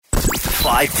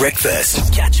5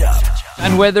 Breakfast. Catch up.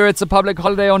 And whether it's a public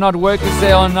holiday or not, work is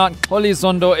there or not,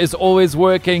 Xoli is always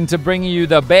working to bring you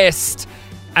the best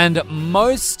and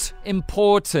most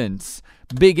important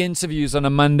big interviews on a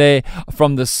Monday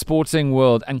from the sporting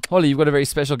world. And Xoli, you've got a very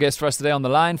special guest for us today on the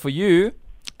line for you.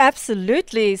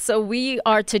 Absolutely. So we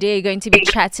are today going to be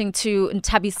chatting to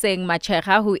Nthabisong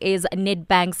Boss, who is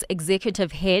Nedbank's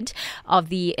executive head of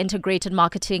the Integrated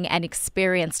Marketing and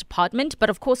Experience Department.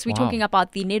 But of course, we're talking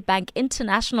about the Nedbank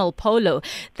International Polo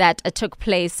that took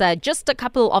place just a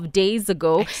couple of days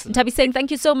ago. Nthabisong, thank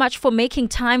you so much for making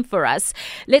time for us.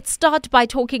 Let's start by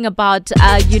talking about,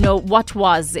 what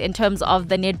was in terms of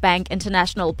the Nedbank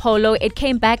International Polo. It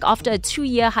came back after a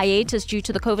 2-year hiatus due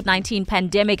to the COVID-19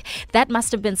 pandemic. That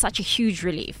must have been such a huge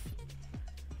relief.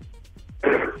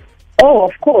 Oh,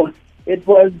 of course. It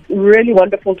was really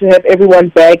wonderful to have everyone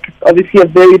back. It's obviously a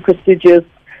very prestigious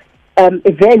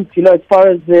event, as far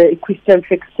as the equestrian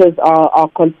fixtures are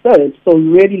concerned. So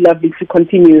really lovely to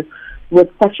continue with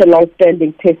such a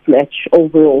long-standing test match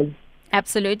overall.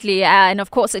 Absolutely. And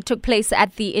of course, it took place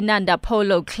at the Inanda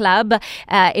Polo Club.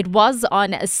 It was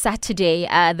on a Saturday,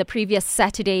 the previous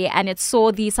Saturday, and it saw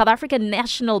the South African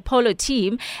national polo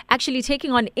team actually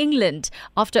taking on England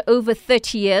after over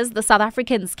 30 years. The South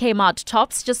Africans came out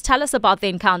tops. Just tell us about the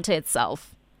encounter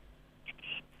itself.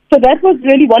 So that was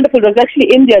really wonderful. It was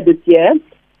actually India this year.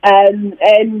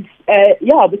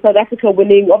 With South Africa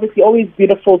winning, obviously always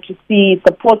beautiful to see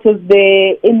supporters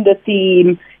there in the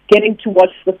team, getting to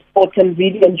watch the sport and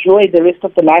really enjoy the rest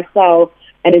of the lifestyle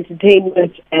and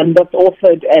entertainment that's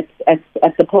offered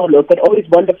at the polo. But always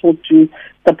wonderful to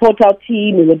support our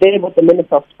team. We were there with the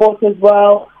Minister of Sport as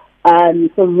well.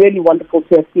 So really wonderful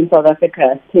to have seen South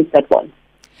Africa take that one.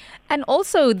 And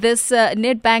also this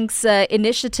Nedbank's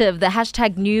initiative, the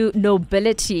hashtag New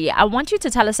Nobility. I want you to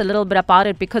tell us a little bit about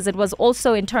it because it was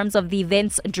also in terms of the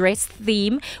event's dress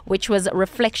theme, which was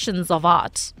Reflections of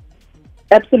Art.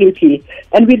 Absolutely.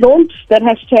 And we launched that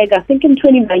hashtag, I think, in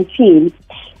 2019.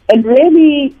 And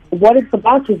really what it's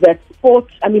about is that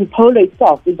polo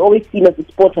itself is always seen as a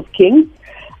sport of kings.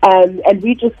 And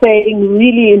we're just saying,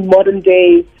 really in modern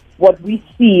day, what we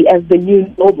see as the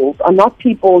new nobles are not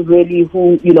people really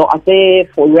who, are there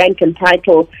for rank and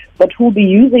title, but who be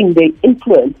using their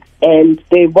influence and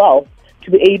their wealth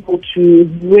to be able to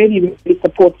really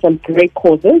support some great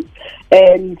causes.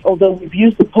 And although we've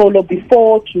used the polo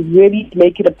before to really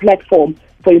make it a platform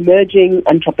for emerging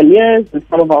entrepreneurs and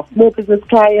some of our small business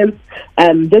clients,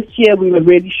 this year we were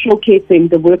really showcasing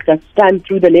the work that's done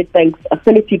through the Nedbank's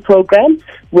affinity program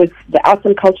with the Arts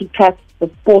and Culture Trust, the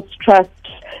Sports Trust,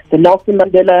 the Nelson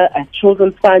Mandela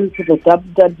Children's Fund, the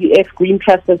WWF Green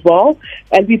Trust as well.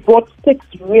 And we brought 6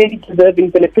 really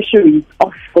deserving beneficiaries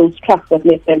of those trusts that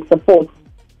Nedbank supports.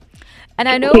 And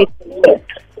I know...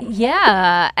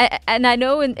 and I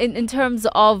know in terms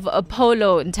of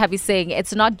polo, Nthabisong,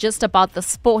 it's not just about the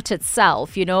sport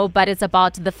itself, but it's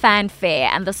about the fanfare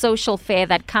and the social fare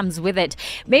that comes with it.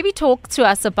 Maybe talk to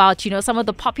us about, some of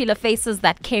the popular faces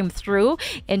that came through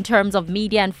in terms of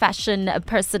media and fashion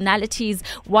personalities,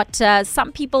 what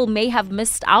some people may have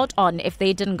missed out on if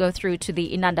they didn't go through to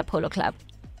the Inanda Polo Club.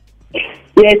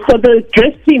 Yeah, so the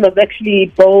dress theme was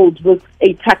actually bold with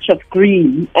a touch of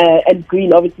green, and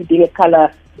green obviously being a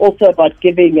color also about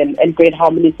giving and great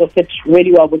harmony, so fits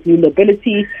really well with New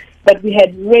Nobility. But we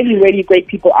had really, really great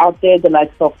people out there, the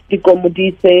likes of Tiko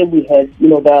Modise, we had,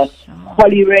 the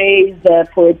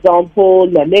Xoli'S, for example,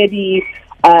 Lamedi.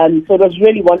 So it was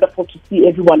really wonderful to see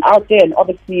everyone out there, and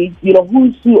obviously,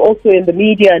 who's who also in the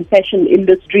media and fashion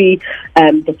industry,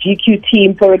 the GQ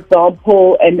team, for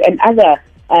example, and other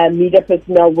media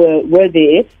personnel were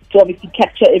there to obviously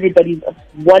capture everybody's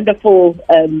wonderful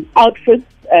outfits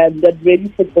that really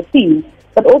fit the theme,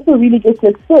 but also really just to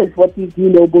experience what these new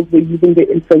nobles were using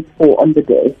their influence for on the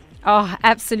day. Oh,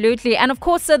 absolutely. And of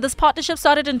course, this partnership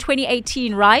started in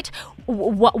 2018, right?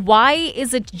 Why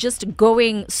is it just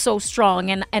going so strong,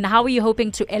 and how are you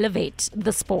hoping to elevate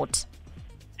the sport?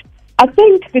 I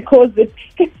think because it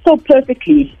fits so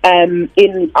perfectly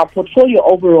in our portfolio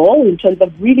overall in terms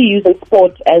of really using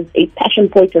sport as a passion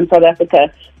point in South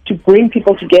Africa to bring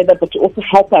people together, but to also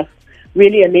help us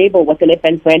really enable what the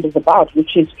Nedbank brand is about,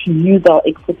 which is to use our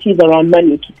expertise around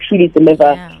money to truly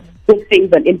deliver good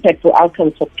things and impactful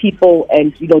outcomes for people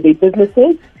and, their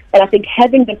businesses. And I think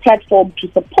having the platform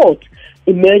to support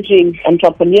emerging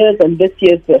entrepreneurs, and this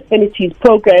year's the Affinities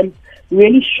program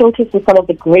really showcases some of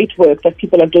the great work that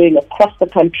people are doing across the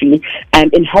country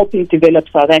in helping develop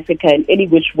South Africa in any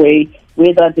which way,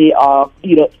 whether they are,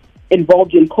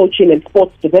 involved in coaching and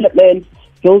sports development,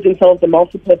 building some of the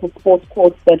multi-purpose sports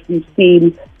courts that we've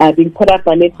seen being put up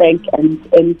by Nedbank and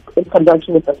in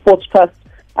conjunction with the Sports Trust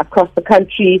across the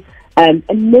country, and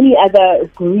many other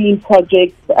green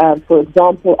projects, for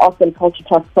example, Arts and Culture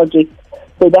Trust projects.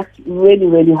 So that's really,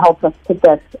 really helped us put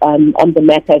that on the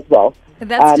map as well.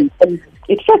 And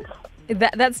it fits.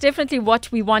 That's definitely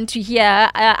what we want to hear.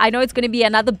 I know it's going to be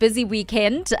another busy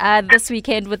weekend this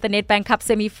weekend with the Nedbank Cup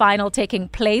semi-final taking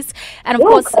place. And of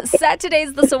course, Saturday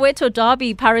is the Soweto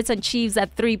Derby, Pirates and Chiefs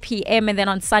at 3 p.m. And then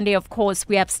on Sunday, of course,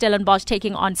 we have Stellenbosch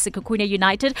taking on Sekhukhune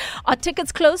United. Are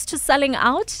tickets close to selling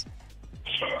out?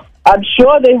 I'm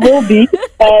sure they will be,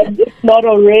 if not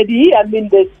already. I mean,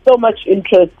 there's so much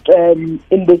interest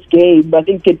in this game. I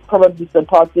think it probably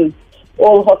surpasses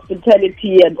all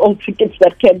hospitality and all tickets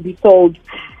that can be sold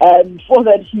for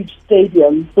that huge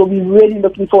stadium. So we're really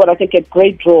looking forward. I think a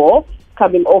great draw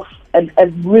coming off a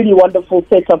really wonderful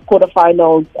set of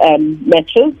quarterfinals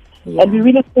matches. Yeah. And we're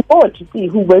really looking forward to see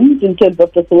who wins in terms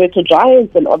of the Soweto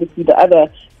Giants and obviously the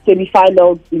other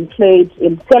semi-finals being played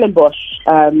in Stellenbosch.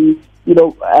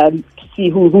 To see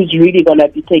who's really going to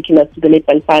be taking us to the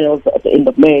Nedbank finals at the end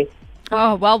of May.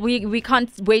 Oh, well, we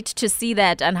can't wait to see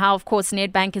that and how, of course,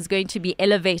 Nedbank is going to be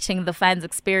elevating the fans'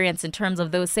 experience in terms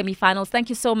of those semi-finals. Thank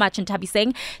you so much,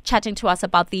 Nthabisong, chatting to us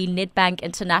about the Nedbank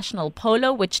International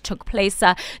Polo, which took place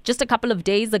just a couple of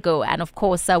days ago. And, of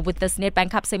course, with this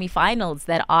Nedbank Cup semi-finals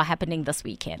that are happening this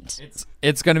weekend.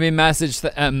 It's going to be massive.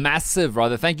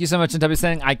 Thank you so much,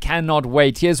 Nthabisong. I cannot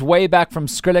wait. Here's Way Back from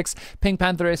Skrillex, Pink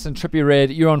Pantheress and Trippie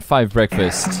Redd. You're on 5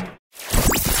 Breakfast.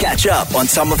 Catch up on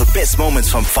some of the best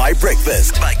moments from 5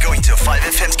 Breakfast by going to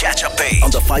 5FM's catch-up page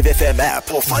on the 5FM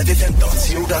app or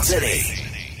 5FM.co.za.